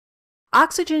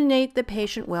Oxygenate the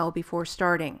patient well before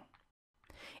starting.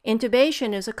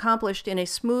 Intubation is accomplished in a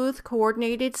smooth,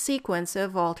 coordinated sequence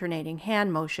of alternating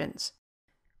hand motions.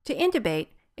 To intubate,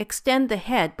 extend the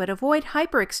head but avoid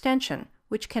hyperextension,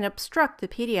 which can obstruct the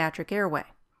pediatric airway.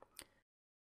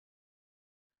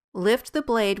 Lift the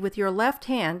blade with your left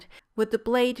hand with the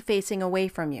blade facing away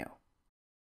from you.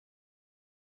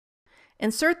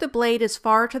 Insert the blade as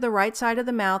far to the right side of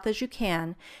the mouth as you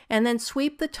can, and then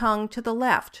sweep the tongue to the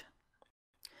left.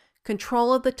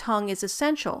 Control of the tongue is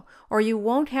essential, or you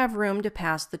won't have room to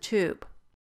pass the tube.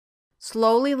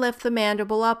 Slowly lift the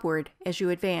mandible upward as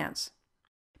you advance.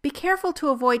 Be careful to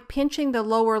avoid pinching the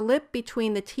lower lip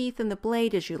between the teeth and the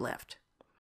blade as you lift.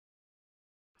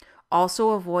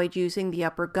 Also avoid using the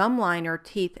upper gum line or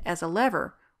teeth as a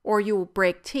lever, or you will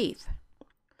break teeth.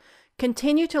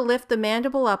 Continue to lift the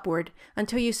mandible upward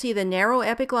until you see the narrow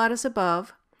epiglottis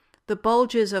above, the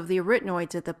bulges of the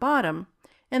arytenoids at the bottom,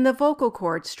 and the vocal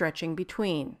cord stretching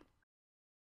between.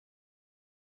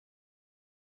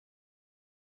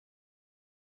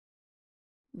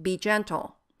 Be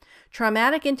gentle.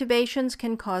 Traumatic intubations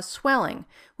can cause swelling,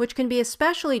 which can be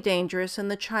especially dangerous in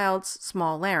the child's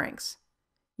small larynx.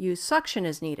 Use suction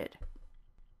as needed.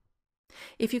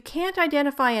 If you can't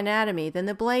identify anatomy, then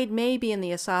the blade may be in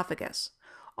the esophagus.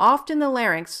 Often the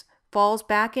larynx falls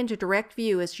back into direct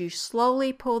view as you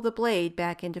slowly pull the blade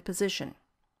back into position.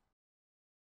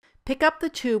 Pick up the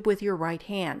tube with your right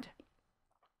hand.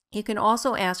 You can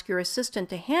also ask your assistant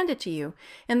to hand it to you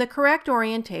in the correct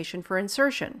orientation for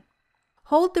insertion.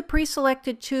 Hold the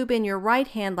pre-selected tube in your right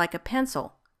hand like a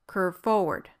pencil, curve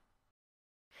forward.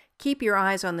 Keep your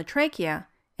eyes on the trachea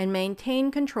and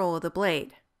maintain control of the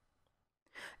blade.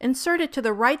 Insert it to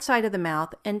the right side of the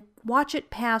mouth and watch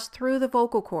it pass through the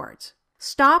vocal cords.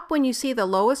 Stop when you see the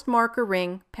lowest marker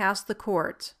ring past the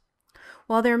cords.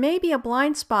 While there may be a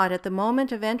blind spot at the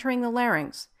moment of entering the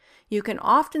larynx, you can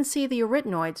often see the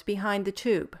arytenoids behind the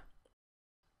tube.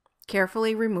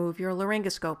 Carefully remove your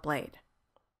laryngoscope blade.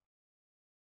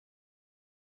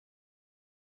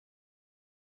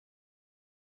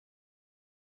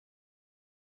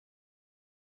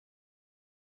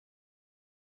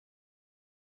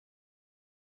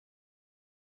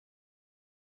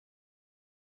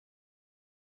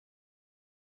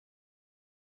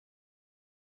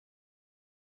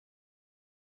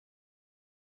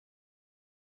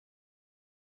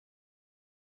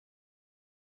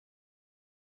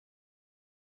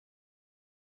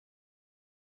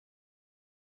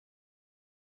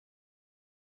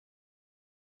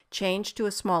 Change to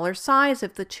a smaller size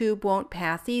if the tube won't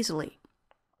pass easily.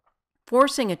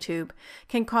 Forcing a tube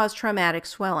can cause traumatic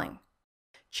swelling.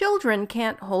 Children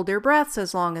can't hold their breaths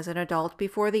as long as an adult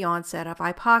before the onset of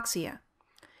hypoxia.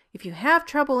 If you have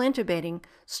trouble intubating,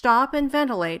 stop and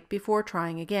ventilate before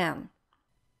trying again.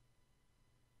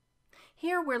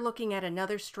 Here we're looking at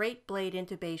another straight blade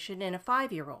intubation in a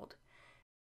 5-year-old.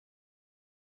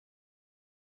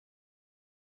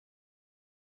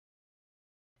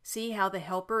 See how the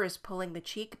helper is pulling the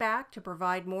cheek back to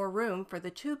provide more room for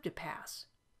the tube to pass.